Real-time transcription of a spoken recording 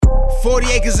40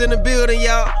 acres in the building,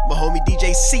 y'all. My homie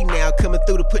DJ C now coming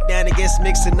through to put down the guest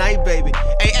mix tonight, baby.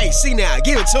 Hey, C now,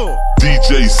 give it to him.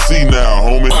 DJ C now,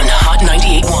 homie. On Hot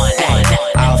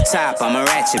 98.1. Off top, I'm a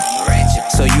ratchet.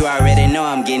 So you already know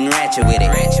I'm getting ratchet with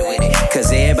it.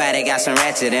 Cause everybody got some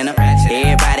ratchet in them.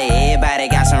 Everybody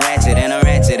got some ratchet in them.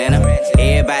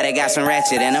 Everybody got some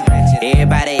ratchet in them.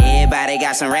 Everybody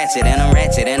got some ratchet in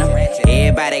them.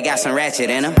 Everybody got some ratchet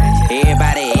in them.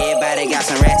 Everybody got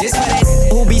some ratchet. This for that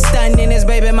who be stunning in his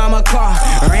baby mama car.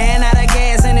 Ran out of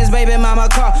gas in his baby mama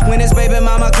car. When his baby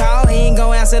mama call, he ain't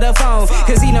gon' answer the phone.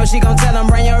 Cause he know she gon' tell him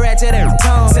bring your ratchet every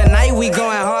tone. Tonight we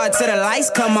going hard till the lights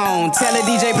come on. Tell the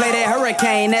DJ play that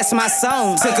Hurricane, that's my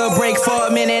song. Took a break for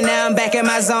a minute, now I'm back in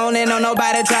my zone. And don't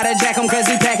nobody try to jack him cause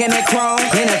he packing that chrome.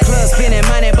 In the club spending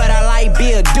money, but I like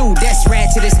Bill Dude. That's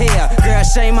ratchet as hell, girl,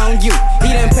 shame on you.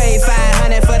 He done paid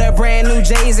 $500 for the brand new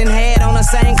J's and had on the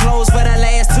same clothes for the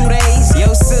last 2 days.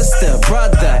 Your sister,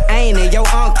 brother, ain't it? Your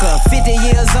uncle, 50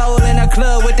 years old in a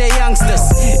club with the youngsters.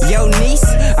 Your niece,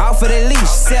 off of the leash,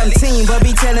 17, but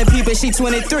be telling people she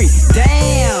 23.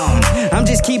 Damn, I'm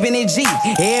just keeping it G.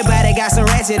 Everybody got some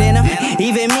ratchet in them,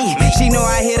 even me. She know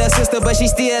I hit her sister, but she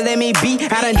still let me be.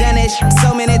 I done done that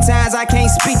so many times I can't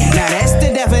speak. Now that's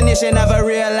the definition of a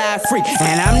real life freak,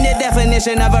 and I'm the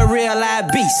definition of a real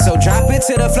life beast. So drop it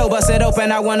to the floor, bust it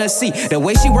open, I wanna see the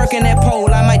way she working that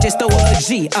pole. I might just throw her a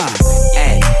G.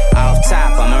 Hey, off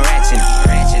top, I'm a ratchet.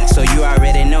 So you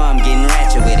already know I'm getting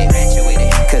ratchet with it.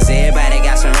 Cause everybody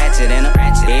got some ratchet in them.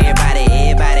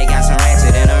 Everybody got some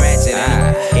ratchet in them.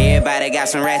 Everybody got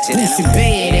some ratchet in them.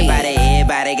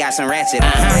 Everybody got some ratchet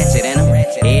in them.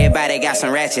 Everybody got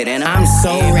some ratchet in them. I'm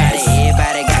so ratchet.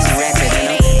 Everybody got some ratchet in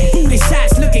them. Booty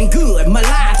shots looking good,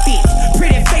 Malai thick.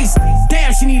 Pretty face,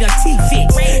 damn she need a teeth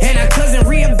fix. And her cousin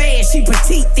real bad, she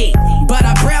petite thick. But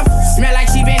her breath smell like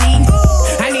she been eating.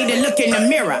 I need to look in the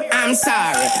mirror, I'm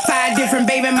sorry. 5 different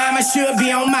baby mamas should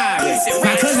be on Mars.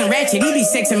 My cousin Ratchet, he be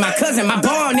sexing my cousin. My boy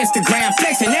on Instagram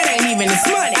flexing, that ain't even his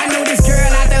money. I know this girl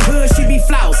out the hood, she be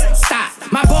flossing. Stop,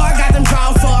 my boy got them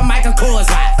draws for a Michael Kors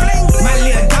wife. My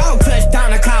little dog touched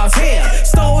down the cause hell.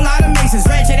 Stole all the Masons,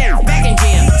 Ratchet and back in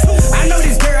jail. I know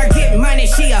this girl get money,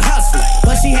 she a hustler.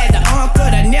 But she had the uncle,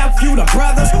 the nephew, the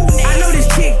brother. I know this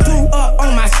chick threw up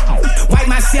on my wipe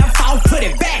myself off, put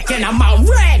it back, and I'm all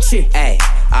ratchet. Hey,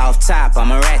 off top,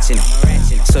 I'm a ratchet.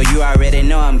 So you already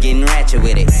know I'm getting ratchet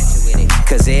with it.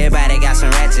 Cause everybody got some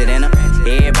ratchet in them.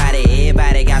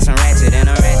 Everybody got some ratchet in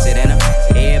them.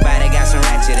 Everybody got some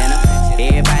ratchet in them.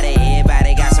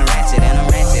 Everybody got some ratchet in them.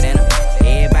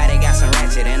 Everybody got some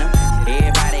ratchet in them.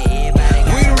 Everybody got some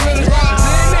we the realest rockers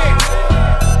in there.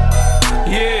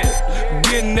 Yeah,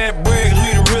 getting that bread,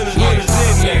 we the realest niggas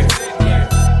in there.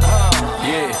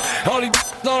 Yeah, only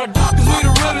on our cause we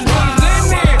the realest niggas in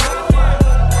there.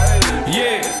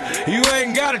 Yeah, you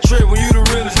ain't got a trip when you the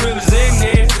realest in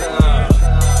there.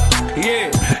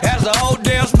 Yeah, that's the whole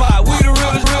damn spot. We the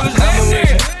realest in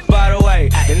there. By the way,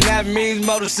 and that means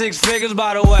more than 6 figures.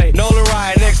 By the way, Nolan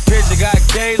Ryan, next picture got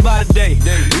K's by the day.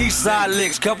 East side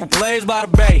licks, couple plays by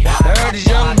the bay. I heard these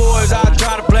young boys out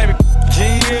trying to play me.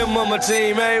 GM on my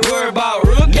team, ain't worried about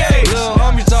rookies. Little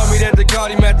homie told me that they caught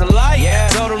him at the light.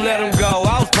 Told him let him go.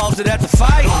 I was posted at the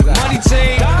fight. Money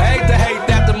team, I hate to hate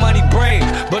that the money brings,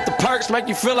 but the perks make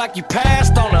you feel like you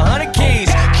passed on 100 keys.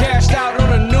 Cashed out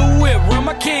on a new whip, run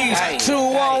my keys. 2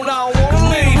 on, I don't wanna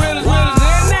leave. Realest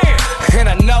in there. And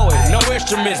I know it, no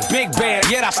instruments, big band,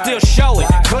 yet I still show it.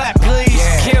 Clap please,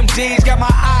 Kim D's, got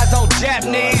my eyes on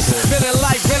Japanese. Feeling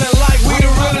like we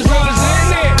the realest in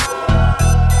there.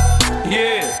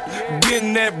 Yeah,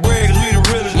 getting that bread, cause we the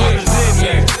realest in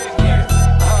there.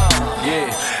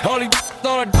 Yeah, only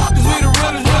on our cause we the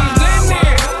realest in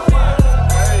there.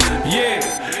 Yeah,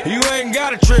 you ain't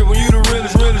got a trip when you the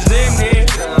realest in there.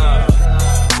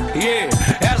 Yeah,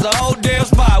 that's the whole damn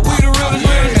spot. We the realest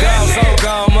in there. So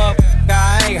come up,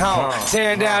 I ain't home.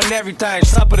 Tearing down everything,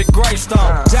 up at the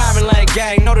Greystone. Diamond Lane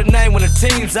gang, know the name when the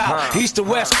team's out. East to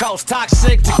West Coast,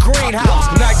 toxic to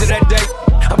Greenhouse. Night to that day,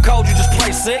 I'm cold, you just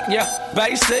play sick. Yeah,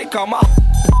 basic, come on.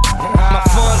 My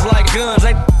funds like guns,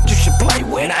 ain't you should play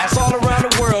with. That's all around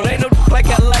the world, ain't no like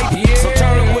LA. So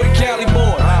turn up with a Cali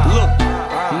boy. Look,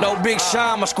 no Big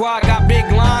Sean, my squad got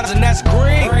big lines, and that's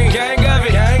green. Gang of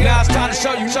it. Now it's time to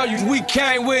show you we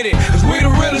came with it. Cause we the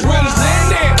realest in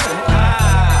there.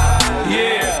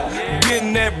 Yeah,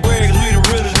 getting that bread, cause we the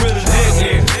realest in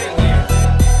there.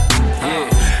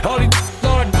 Yeah, only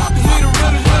on our cause we the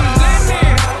realest in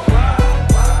there.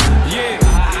 Yeah,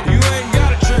 you ain't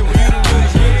got a trip when you the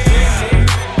realest in there.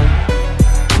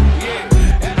 Yeah,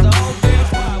 that's the whole damn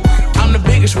spot. I'm the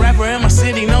biggest rapper in my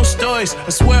city, no stories. I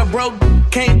swear broke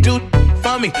can't do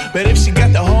for me, but if she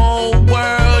got the whole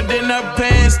world in her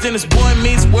beast in this boy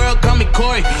meets world, call me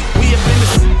Corey. We up in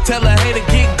this, tell a hater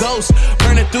get ghost.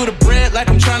 Burning through the bread like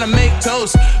I'm trying to make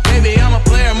toast. Baby, I'm a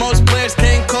player, most players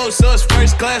can't coach. So it's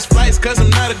first class flights, cause I'm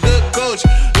not a good coach.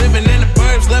 Living in the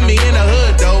burbs, let me in the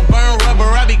hood though. Burn rubber,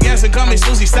 I be gassing, call me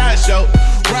Susie Sideshow.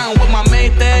 Round with my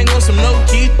main thing on some low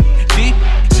key. Deep,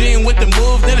 she ain't with the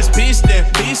move, then it's beastin'.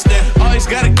 Always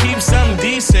gotta keep something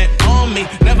decent on me,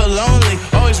 never lonely.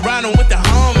 Always riding with the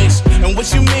homies. And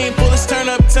what you mean, pull this turn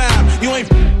up time? You ain't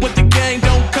with the gang,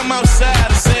 don't come outside.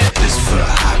 I said, this for the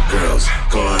hot girls.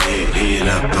 Go ahead, heat it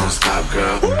up, don't stop,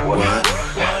 girl. What?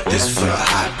 This for the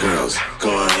hot girls. Go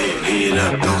ahead, heat it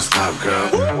up, don't stop, girl.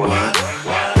 What?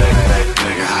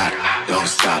 Nigga hot, don't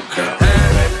stop, girl.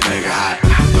 Nigga hot,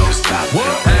 don't stop,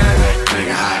 girl.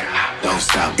 Nigga hot, don't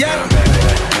stop, girl.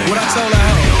 What I told her,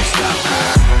 don't stop,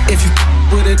 girl. If you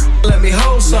with it, let me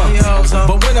hold some.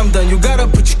 But when I'm done, you gotta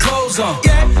put your clothes on.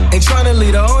 Ain't tryna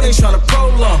lead her on, ain't tryna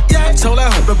prolong. Told her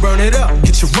to burn it up,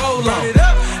 get your roll on.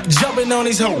 Jumping on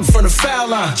these hoes from the foul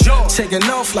line. Taking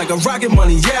off like a rocket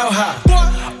money, yell high.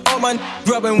 All my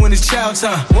rubbing when it's chow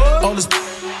time. All this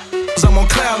I'm on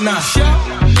cloud nine.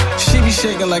 She be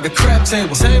shaking like a crap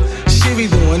table. She be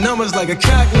doing numbers like a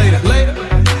calculator. Later,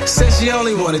 said she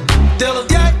only wanted Dilla.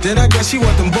 Then I guess she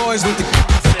want them boys with the.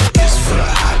 This for the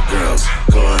hot girls.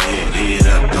 Go ahead, heat it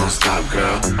up, don't stop,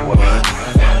 girl. What?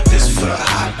 This for the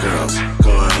hot girls.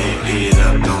 Go ahead, heat it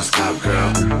up, don't stop,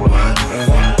 girl. What?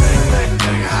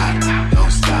 Nigga hot,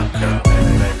 don't stop, girl.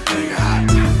 Nigga hot,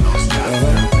 don't stop,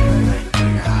 girl.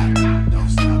 Nigga hot, don't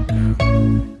stop, girl.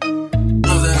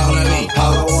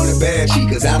 All I want is bad chick,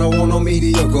 cause I don't want no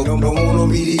mediocre. Don't want no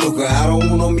mediocre, I don't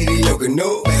want no mediocre.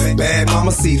 No, bad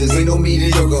mama cedars, ain't no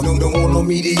mediocre. Don't want no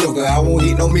mediocre, I won't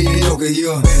hit no mediocre.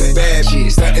 Yeah, bad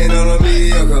shit, starting on a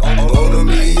mediocre. On a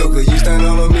mediocre, you stand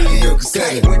on a mediocre.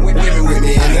 Second, women with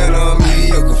me, and none on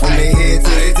mediocre. From their head to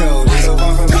their toes, they so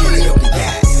far from mediocre.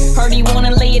 Heard he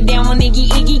wanna lay it down on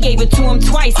Iggy, gave it to him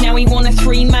twice. Now he want a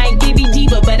 3 mic Gibby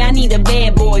Diva, but I need a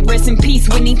bad boy. Rest in peace,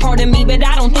 Whitney, part of me, but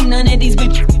I don't think none of these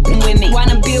bitches with me. Why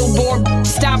the billboard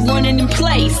stop running in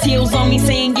place? Heels on me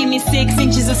saying give me 6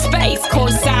 inches of space.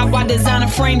 Courtside while designer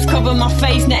frames cover my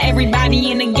face. Now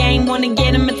everybody in the game wanna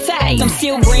get him a taste. I'm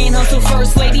still grand hustle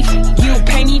first lady. You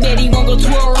pay me, bet he won't go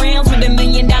 12 rounds with $1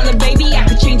 million baby. I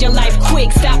could change your life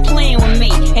quick, stop playing with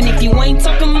me. And if you ain't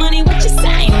talking money, what you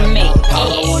saying with me?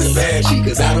 I want a bad chick,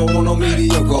 cause I don't want no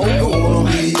mediocre. Don't want no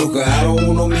mediocre, I don't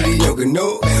want no mediocre.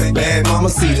 No, bad mama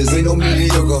cedars, ain't no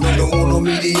mediocre. Don't want no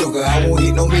mediocre, I won't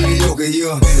hit no mediocre.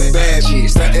 Yeah, bad shit,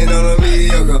 starting on a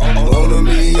mediocre. On a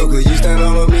mediocre, you stand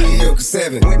on a mediocre.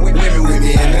 7, women with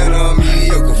me, and none on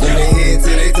mediocre. From their head to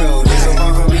their toes, they so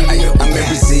far from mediocre. I'm in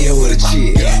Brazil with a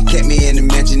chick, kept me in the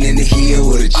mansion in the hill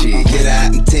with a chick. Get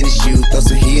out in tennis shoes, throw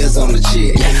some heels on the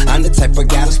chick. I'm the type of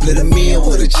guy to split a meal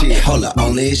with a chick. Hold up,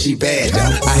 only if she bad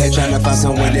though. I had tryna find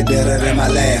someone that better than my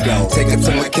lab. Take her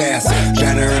to my castle,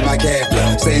 drown her in my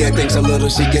cab. Say her thing so little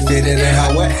she can fit it in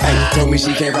her way. Told me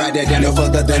she can't ride that down no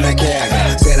further than a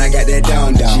cab. Said I got that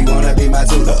down. She wanna be my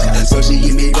tutor, so she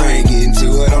give me brain, getting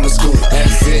to it on the scooter.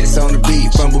 F6 on the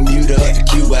beat from Bermuda up to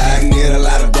Cuba. I can get a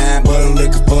lot of dime, but I'm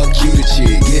looking for a cuter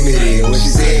chick. Give me that, what she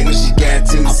said when she got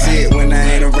to the set. When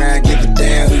I ain't around, give a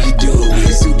damn who you do it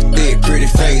with. Super thick, pretty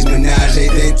face, menage a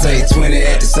vente. 20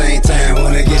 at the same time,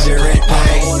 wanna get your rent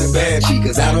paid. I want a bad chick,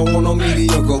 cause I don't want no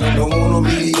mediocre. Don't want no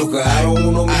mediocre, I don't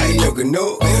want no mediocre.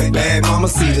 No, bad mama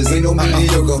cedars, ain't no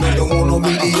mediocre. Don't want no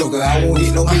mediocre, I won't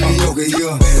hit no mediocre.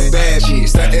 Yeah, bad shit,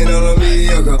 starting on a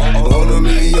mediocre. On a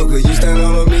mediocre, you stand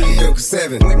on a mediocre.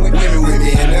 7, women with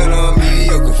me, and none on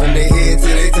mediocre. From their head to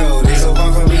their toes, they so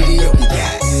far from mediocre.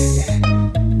 Yeah.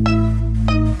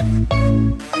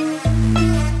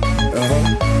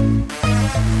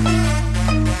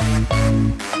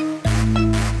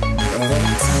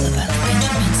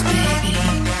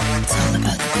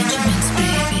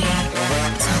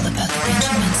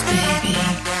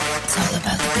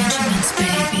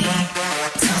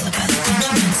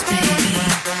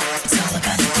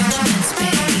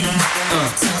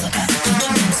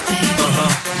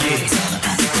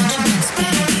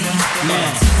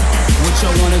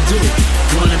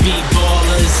 Wanna be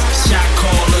ballers, shot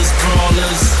callers,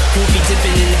 brawlers. Who be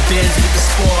dipping in the bins with the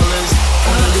spoilers.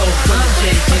 On the low front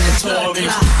Jake in the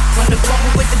Taurus. On the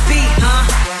bubble with the beat, huh?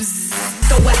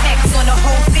 Throw a hex on the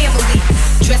whole family.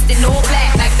 Dressed in all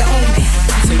black like the homie.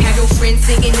 So have your friends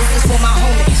singing this is for my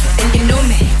homie. And you know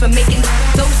me for making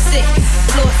so sick.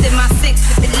 Floss in my 6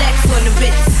 with the Lex on the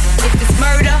wrist. If it's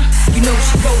murder, you know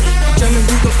she wrote it. German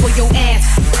Ruger for your ass,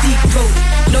 deep throat.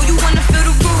 Know you wanna feel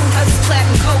the room, us clap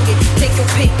and coded. Take your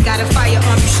pick, got a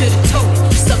firearm, you should've told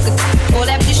it. You sucker, all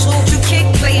that bitch hope you kick,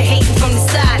 player hating from the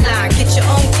sideline. Get your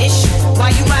own issue,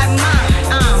 why you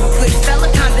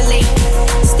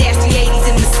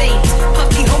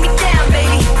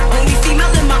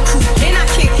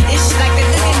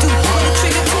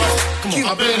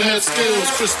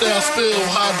I spill.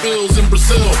 High bills in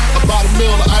Brazil. About a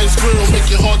meal, the ice grill. Make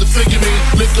it hard to figure me.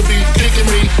 Liquor me, kicking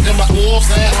me. And my wolves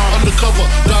hat undercover.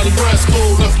 Donnie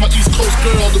Brasco left my East Coast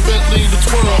girl. The Bentley, the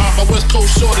twirl. My West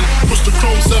Coast shorty. Push the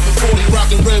chrome 740.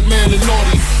 Rockin' red man and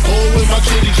naughty. Oh, with my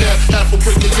kitty cat. Half a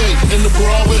brick of yay. In the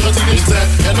bra where her titties at.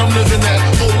 And I'm living that.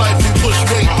 Whole life we push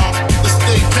weight. The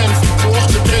state pen from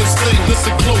Georgia, Penn State.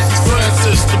 Listen close, it's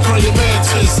Francis. The praying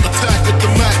mantis. Attack with the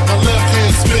Mac. My left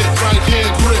hand spit. Right hand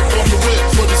grip on the whip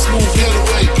for the smooth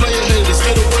getaway. Player haters,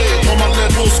 get away. On my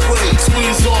level spray.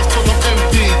 Squeeze off till I'm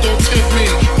empty. Don't tempt me.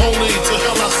 Only to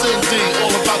hell I send thee.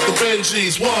 All about the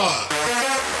Benjis. Why?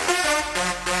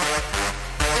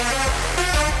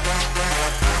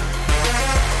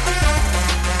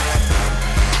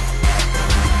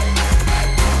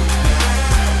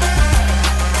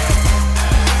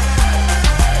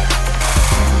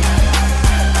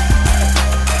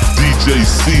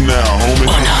 JC now, homie.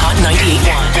 On Hot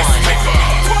 98.1.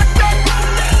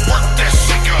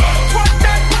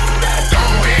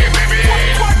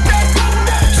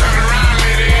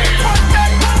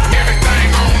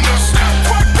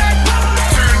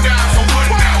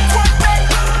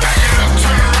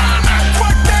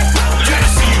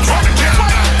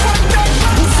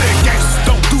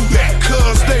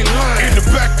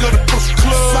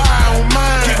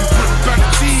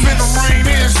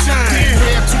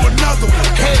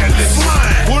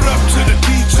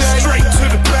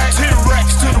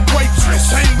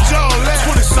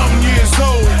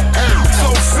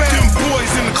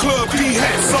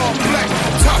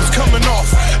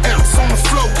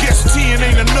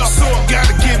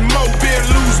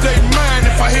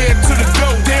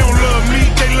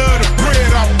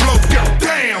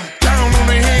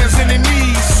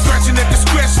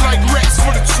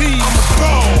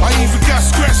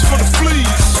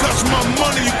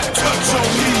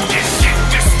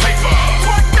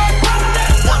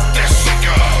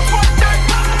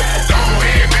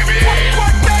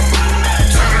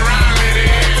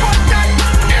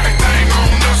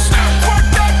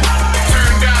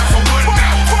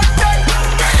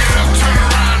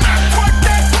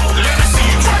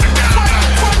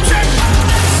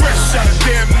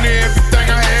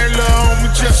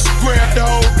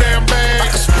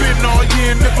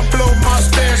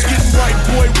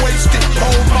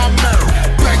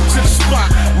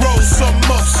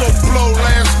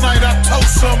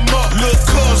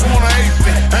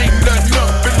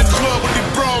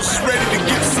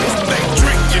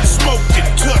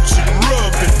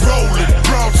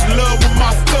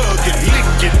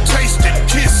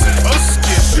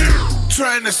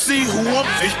 Trying to see who I'm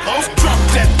drop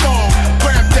that thong,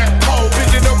 grab that pole,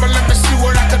 bend it over, let me see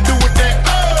what I can do with that.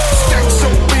 Stack so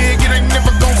big, it ain't never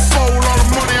gon' fold. All the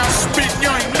money I spent, you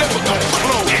ain't never gon'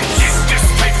 close. Get this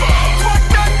paper, work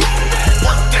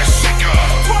that shaker,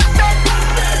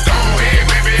 go ahead,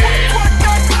 baby,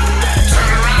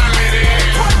 turn around, lady,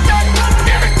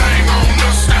 everything on the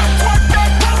stop,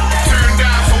 turn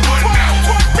down for what now,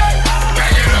 back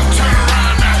it up, turn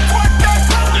around now,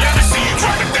 let me see you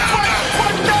drop it down now.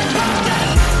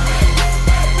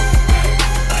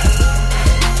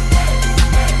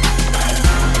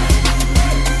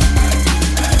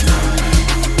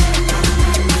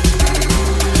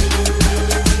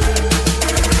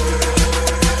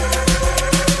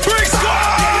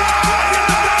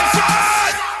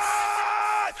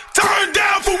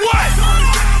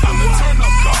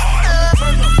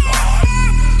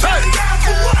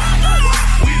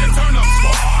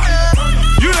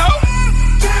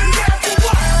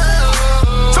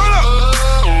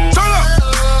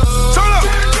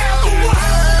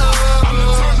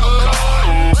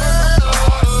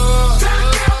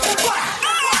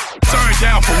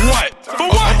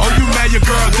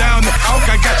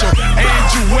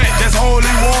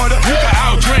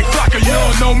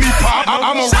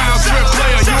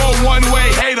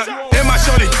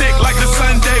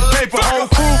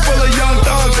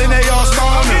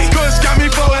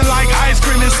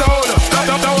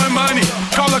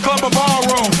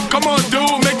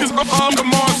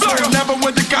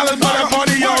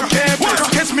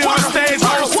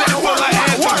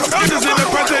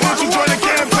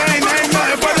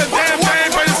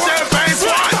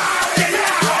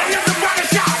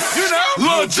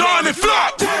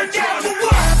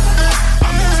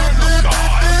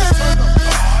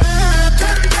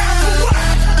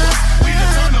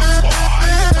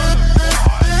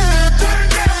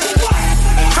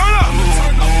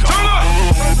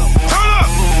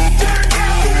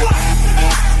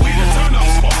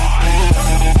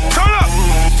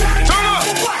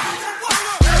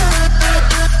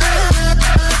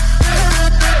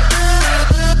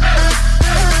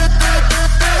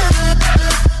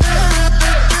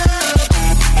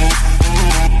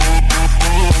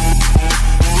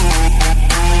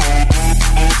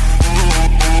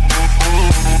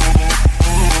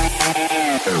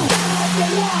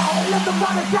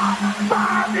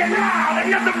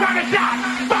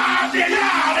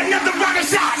 loud, another rocket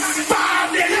shot.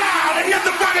 Five and loud,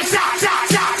 another rocket shot. Shot,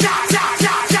 shot, shot, shot,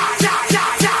 shot, shot, shot, shot,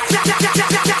 shot, shot, shot,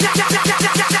 shot, shot, shot, shot, shot,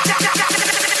 shot, shot, shot.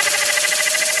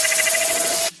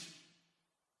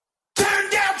 Turn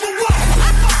down for what?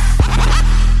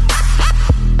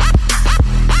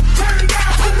 Turn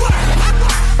down for what?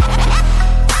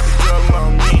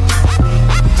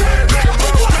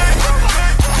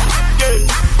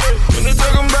 When they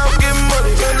talking about getting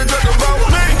money, when they talking about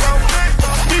me.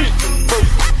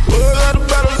 Well, a lot of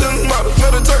battles in the models,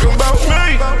 man, they talking about me.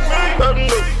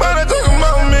 Man, they talking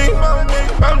about me.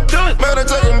 I'm done, man, they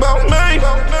talking about me.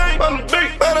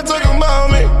 Man, they talking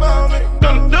about me.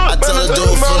 I tell her do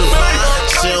it for the vibe,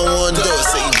 she don't wanna do it.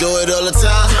 Say you do it all the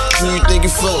time, who you think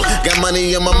you fool? Got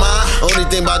money in my mind, only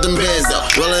thing about them bands though.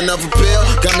 Rolling up a pill,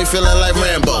 got me feeling like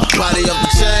Rambo. Body up the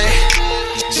chain,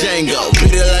 Django,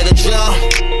 beat it like a drum.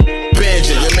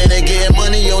 Banjo, your man ain't getting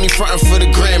money, only frontin' for the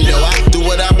gram though. I do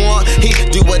what I want, he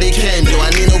do what he can do. I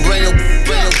need no brain,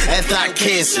 no anti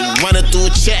cancer. Running through a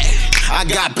check, I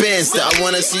got bands though. I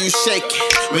wanna see you shake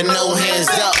it with no hands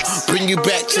up. Bring you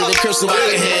back to the crib so I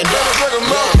can hand up.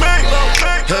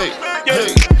 Hey,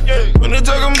 hey, when they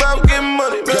talking about getting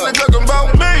money, man, they talking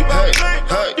about me. Hey,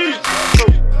 hey,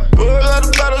 a lot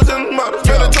of battles in the models,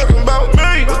 man, they talking about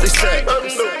me. What they say? Man,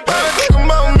 they talking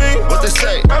about me. What they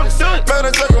say? Man,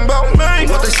 they talking about me.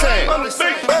 What they say? Man,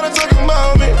 they talking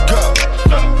about me.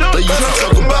 They used to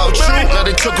talk about you, now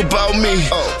they talk about me.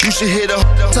 You should hear the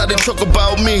how they talk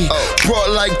about me. Brought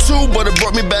like 2, but it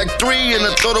brought me back 3. And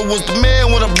I thought I was the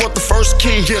man when I brought the first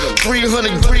key.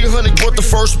 300 brought the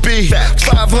first B.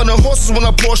 500 horses when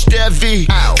I Porsche that V.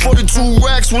 42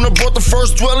 racks when I brought the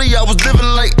first dwelly. I was living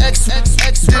like X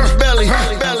did belly.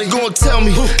 Gonna tell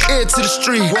me, air to the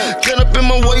street. Gun up in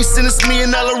my waist and it's me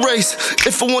and Ella Race.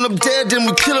 If I want him dead, then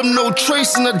we kill him, no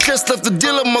trace. And I just left the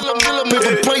dealer, my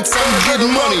paper plates, I'm getting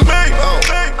money.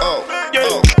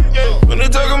 When they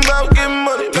talking about getting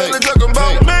money, man, they talking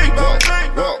about me.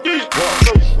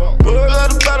 A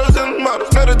lot of battles in the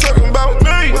models, man, they talking about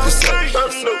me. What they say?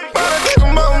 Man, they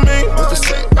talking about me. What they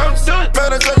say? Man,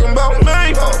 they talking about me. Man,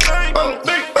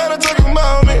 they talking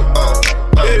about me.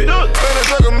 Man, they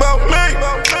talking about me.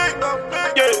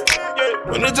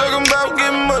 When they talking about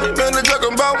getting money, man, they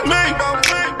talking about me.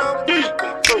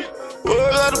 A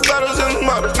lot of battles in the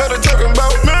models, man, they talking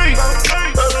about me.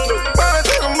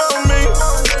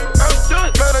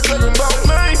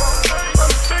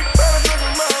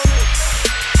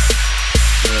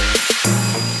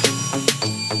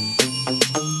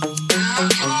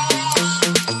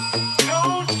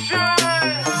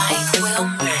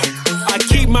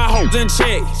 In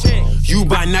check, you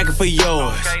buy Nike for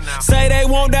yours. Say they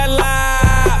want that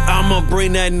live, I'ma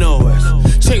bring that noise.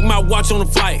 Check my watch on the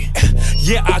flight,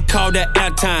 yeah, I call that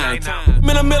airtime. In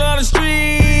the middle of the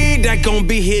street, that gon'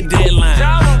 be hit deadline.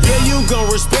 Yeah, you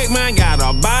gon' respect mine, got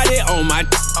a body on my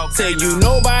tell you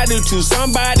nobody to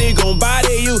somebody gon'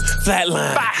 body you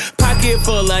flatline. Pocket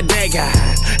full of that guy,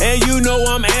 and you know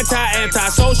I'm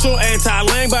anti-social,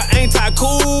 anti-lame, but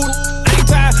anti-cool.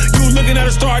 You looking at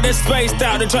a star that's spaced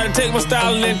out. They try to take my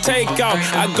style and then take off.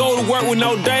 I go to work with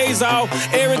no days off.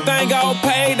 Everything all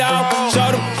paid off.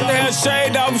 Show the hair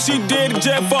shade off. She did it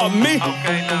just for me.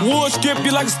 Would skip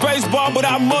you like a space ball, but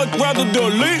I'd much rather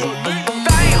delete.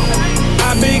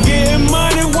 I been getting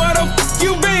money, where the f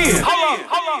you been?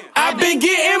 I been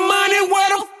getting money, where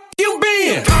the f you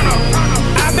been?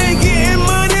 I been getting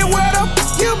money, where the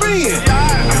f you been?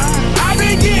 I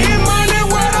been getting money,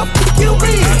 where the f you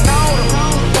been?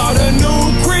 Bought a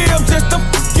new crib just to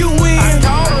f you in.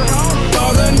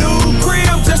 Bought a new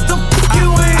crib just to f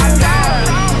you in.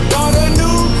 Bought a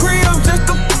new crib just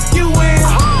to f you in.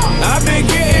 I been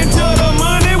getting to the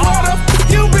money, where the f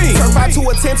you been? Turn 5 to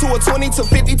a 10 to a 20 to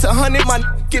 50 to 100. My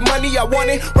get money, I want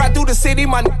it. Ride through the city,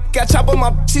 my got chop on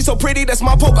my. She so pretty, that's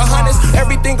my Pocahontas.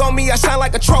 Everything on me, I shine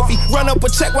like a trophy. Run up a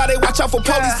check while they watch out for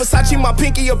police. Versace, my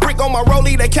pinky, a brick on my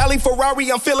rollie. That Cali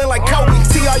Ferrari, I'm feeling like Kobe.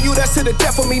 CRU, that's to the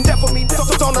death of me. Death of me.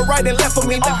 Death on the right and left of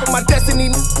me. Left of my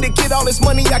destiny. To get all this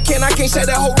money, I can't share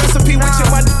that whole recipe with you.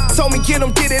 My told me get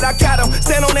him, get it, I got him.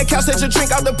 Stand on that couch, let you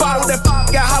drink out the bottle. That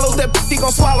got hollows, that he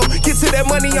gon' swallow. Get to that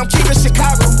money, I'm keeping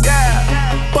Chicago.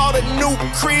 Yeah. Bought a new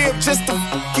crib just to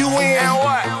you in.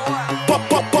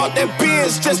 Bought that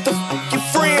Benz just to your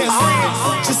friends.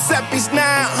 Giuseppe's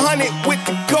 900 with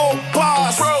the gold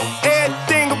bars.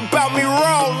 Everything about me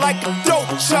wrong like a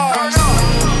dope charge.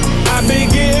 I been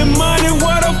getting money,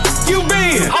 where the f you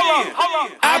been?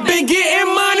 I been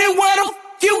getting money, where the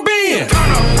f you been?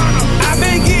 I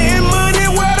been getting money,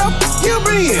 where the f you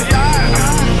been?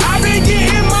 I been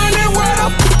getting money, where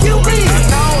the f you been?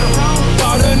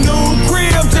 Bought a new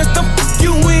crib just to f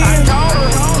you in.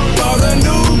 Bought a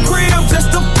new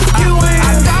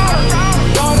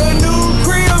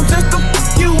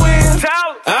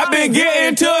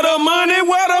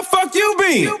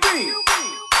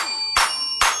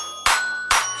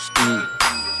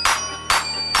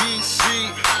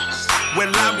Well,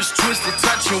 I was twisted,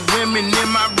 touching women in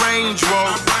my Range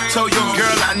Rover. Told your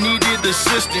girl I needed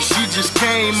assistance, she just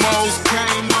came over.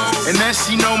 And then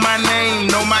she know my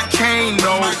name, know my cane,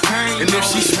 no. And if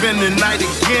she spend the night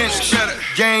again,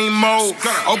 game mode.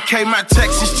 Okay, my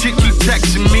Texas chick keep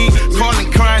texting me,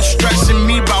 calling, crying, stressing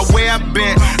me about where I've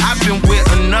been. I've been with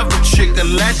another chick,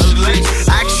 allegedly.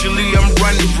 Actually, I'm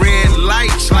running red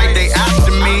lights like they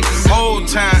after me. Whole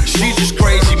time, she just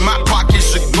crazy, my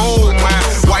pockets are gold mine.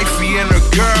 Wifey and her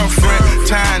girlfriend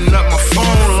tying up my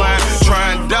phone line,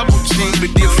 trying double team,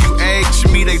 but if you ask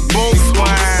me, they both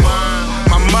whine.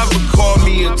 My mother called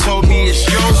me and told me it's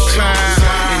your time,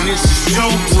 and this is your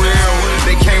real.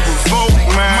 They can't revoke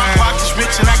mine. My pocket's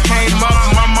rich and I came up.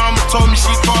 My mama told me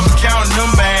she called me counting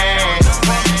them bags.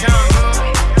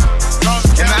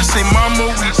 And I say, mama,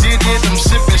 we did it. I'm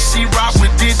sipping C-Rock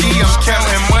with Diddy. I'm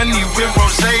counting money with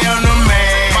Rose on the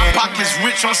man. My pocket's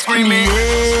rich, I'm screaming.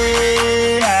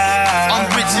 I'm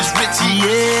rich as Richie.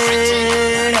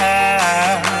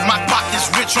 My pocket's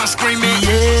rich, I'm screaming.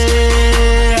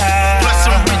 Plus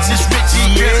I'm rich as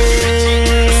Richie.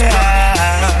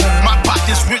 My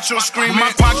pocket's rich, I'm screaming.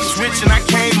 My pocket's rich and I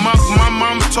came up. My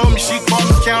mama told me she called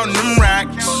me counting them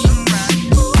racks.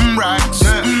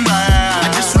 I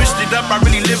just switched it up, I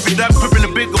really live it up. Gripping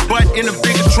a bigger butt in a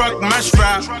bigger truck, my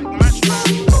strap.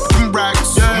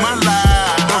 Racks, my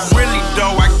life. But really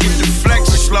though, I get the flex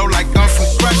slow like I'm from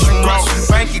Crescent Road.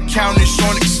 Bank account is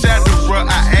on etc. I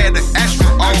add an extra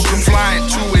O. I'm flying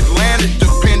to Atlanta,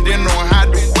 depending on how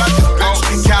the weather goes.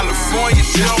 California,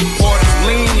 just the water's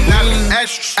lean, not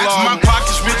extra slow. My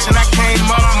pocket's rich and I came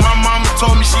up. My mama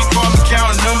told me she called me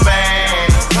counting them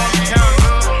bags.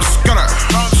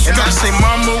 And I say,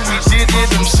 mama, we did it.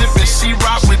 I'm sipping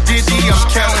C-Rock with Diddy. I'm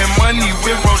counting money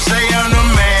with Rose on the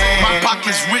man. My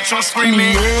pocket's rich, I'm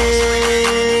screaming.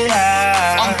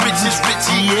 I'm rich as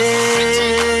Richie.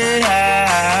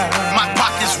 My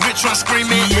pocket's rich, I'm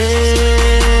screaming.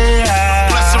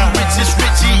 Plus I'm rich as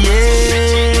Richie.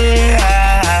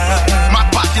 My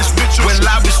pocket's rich. Well,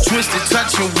 I was twisted,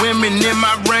 touching women in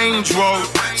my Range Rover.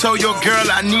 Told your girl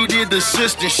I needed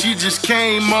assistance, she just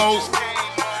came over.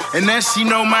 And then she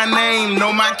know my name,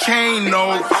 know my cane,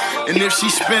 no. And if she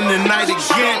spend the night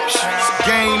again,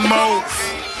 game mode.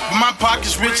 My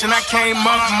pocket's rich and I came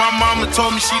up. My mama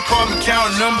told me she called me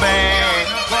counting them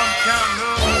bags.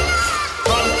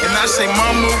 And I say,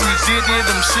 mama, we did it.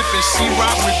 I'm sipping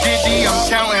C-Rock with Diddy. I'm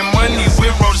counting money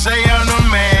with Rose on the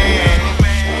man.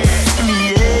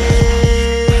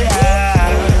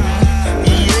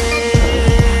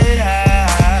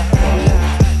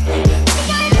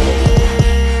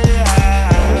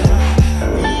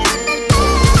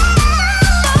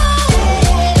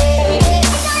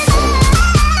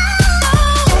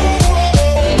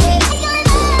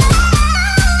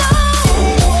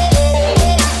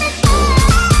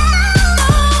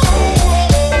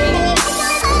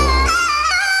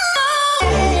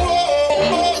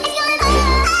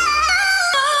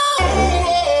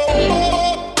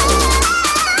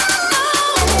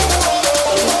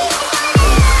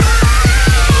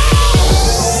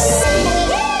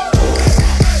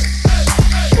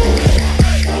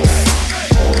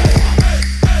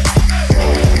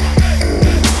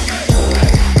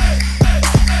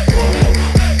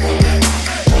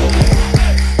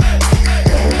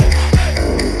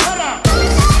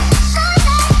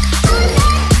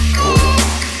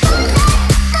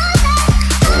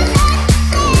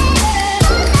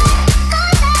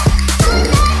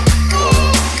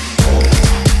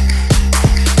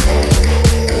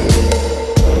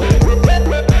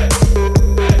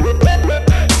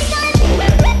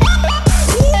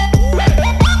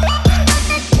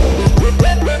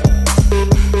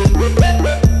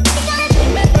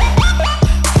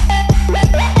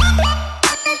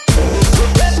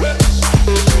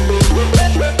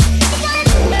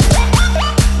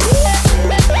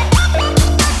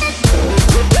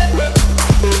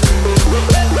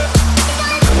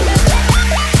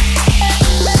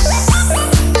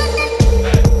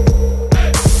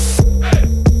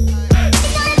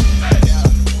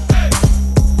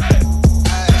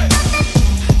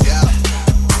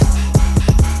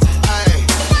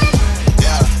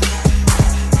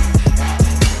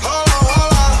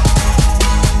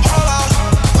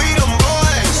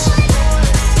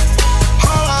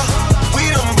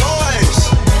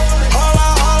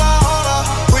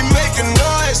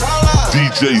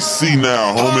 JC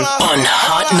now, homie. On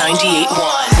Hot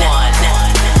 98.1.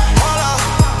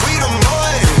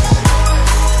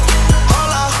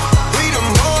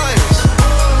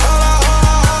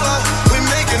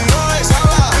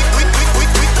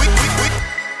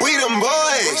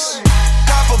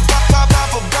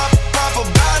 Pop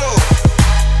a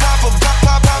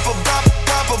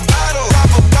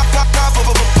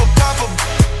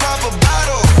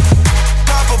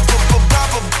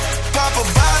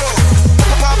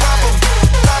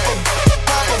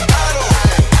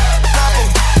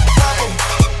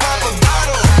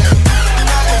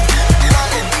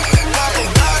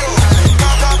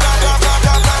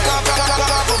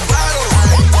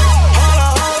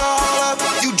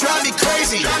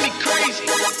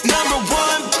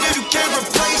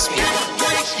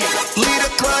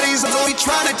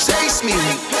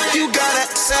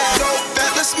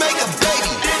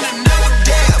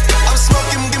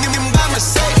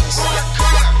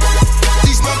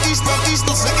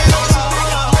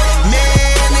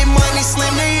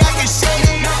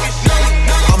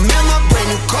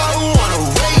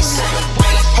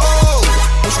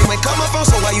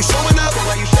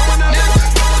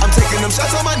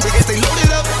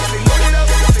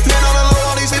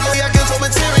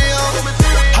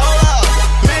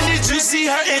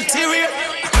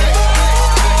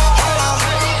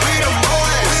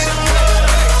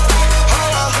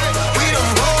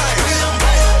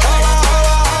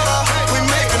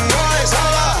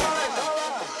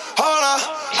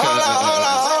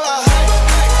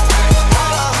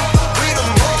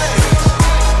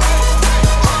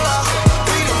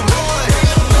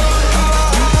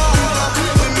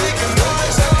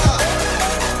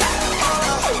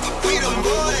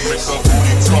make a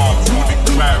booty talk, booty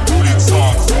clap, booty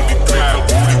talk, booty clap,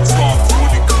 booty talk,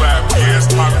 booty clap. Yeah, it's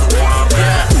poppin' when I'm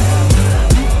at.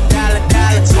 Dollar,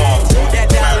 dollar, talk, that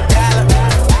dollar, dollar.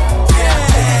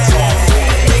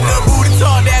 Make a booty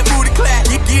talk, that booty clap.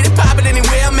 You get it poppin'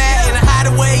 anywhere I'm at. In a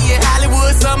hideaway in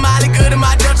Hollywood, some Molly good in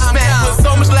my Dutch smack. Put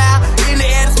so much loud in the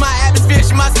air, it's my atmosphere,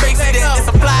 she my space. It's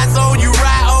a fly zone, you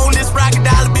ride on this rocket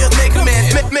dollar bills, make a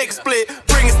man, make a split,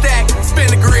 bring a stack, spin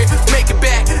the grid, make it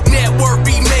back. Network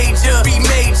be major,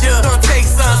 don't take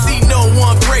some, see no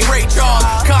one, great Charles.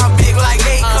 Come big like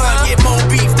Akon, get more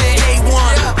beef than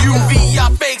A1. UV,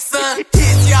 y'all fake son,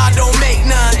 hits y'all don't make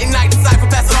none. Ignite the cypher,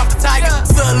 pass it off the tiger.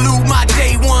 Salute my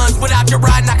day ones, without your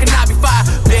ride, I cannot be fired.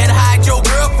 Better hide your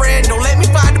girlfriend, don't let me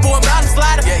find the boy about the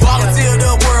slider. Ball until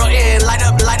the world end, light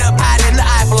up, hide in the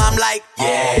Eiffel. I'm like,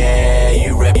 yeah,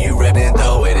 you rep and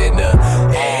throw it in the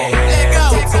air. Let go.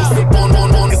 Flip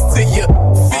on this till you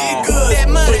feel good. That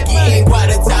money, freaky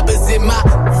quite the top is in my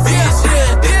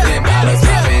vision. Them dollars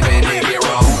dropping and they get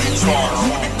wrong. Booty talk,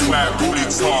 booty clap, booty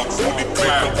talk, booty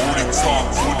clap,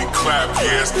 booty clap.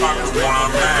 Yeah, it's poppin' when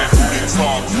I'm at. Booty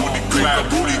talk, booty clap,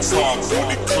 booty talk,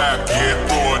 booty clap. Yeah,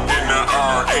 throw it in the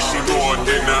air, and she throw it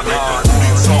in the air.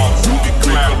 Booty talk, booty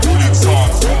clap, booty talk,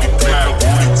 booty clap,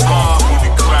 booty talk, booty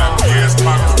clap. Yeah, it's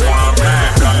poppin' when I'm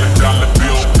at. Dollar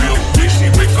bill, yeah, she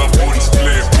make her booty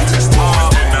split. Booty throw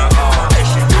it in the air, and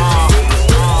she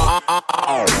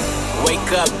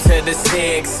Wake up to the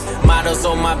 6, models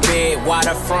on my bed,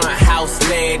 waterfront house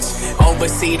ledge.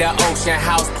 Oversee the ocean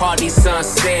house party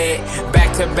sunset.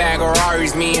 Back to back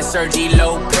Ferraris, me and Sergi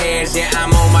Lopez. Yeah,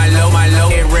 I'm on my low,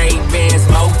 Ray-Bans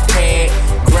moped.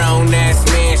 Grown ass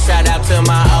man, shout out to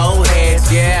my old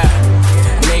heads, yeah.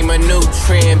 Name a new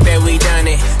trend, bet we done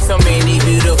it. So many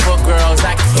beautiful girls,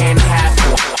 I can't have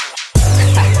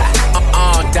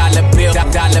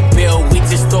dollar bill, we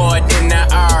just throw it in the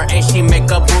air, and she make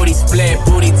a booty split,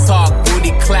 booty talk,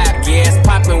 booty clap. Yeah, it's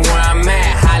poppin' where I'm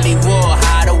at. Hollywood,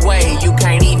 hideaway, you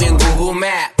can't even Google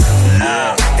Map.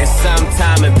 And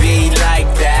sometime it be like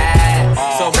that.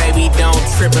 So baby, don't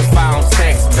trip if I don't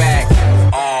text back.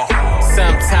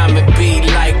 Sometime it be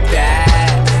like that.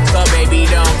 So baby,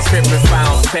 don't trip if I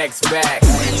don't text back.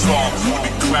 Booty talk,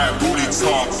 booty clap, booty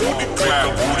talk, booty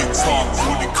clap, booty talk,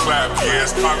 booty clap. Yeah,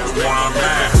 it's poppin' when I'm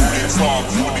at. Booty talk,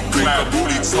 booty clap,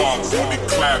 booty talk, booty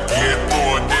clap. Yeah,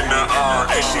 throw it in the air,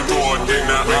 and she throw it in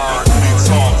the air.